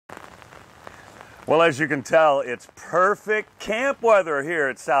Well, as you can tell, it's perfect camp weather here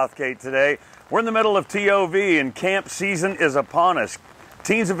at Southgate today. We're in the middle of KOV and camp season is upon us.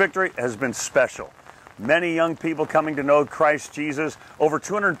 Teens of Victory has been special. Many young people coming to know Christ Jesus. Over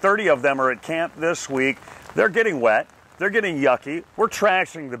 230 of them are at camp this week. They're getting wet. They're getting yucky. We're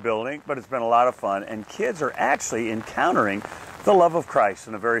trashing the building, but it's been a lot of fun. And kids are actually encountering the love of Christ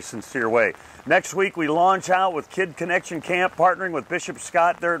in a very sincere way. Next week, we launch out with Kid Connection Camp, partnering with Bishop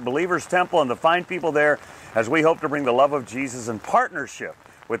Scott there at Believers Temple and the fine people there, as we hope to bring the love of Jesus in partnership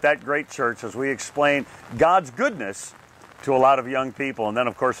with that great church as we explain God's goodness to a lot of young people. And then,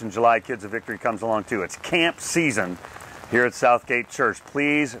 of course, in July, Kids of Victory comes along too. It's camp season here at Southgate Church.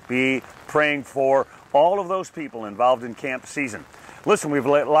 Please be praying for all of those people involved in camp season. Listen, we have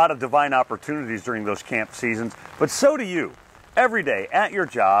a lot of divine opportunities during those camp seasons, but so do you. Every day, at your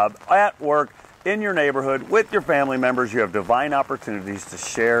job, at work, in your neighborhood, with your family members, you have divine opportunities to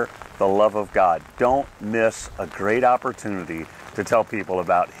share the love of God. Don't miss a great opportunity to tell people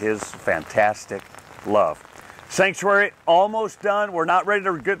about His fantastic love. Sanctuary almost done. We're not ready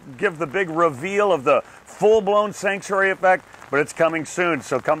to give the big reveal of the full-blown sanctuary effect, but it's coming soon.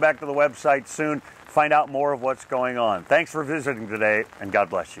 So come back to the website soon. Find out more of what's going on. Thanks for visiting today, and God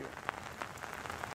bless you.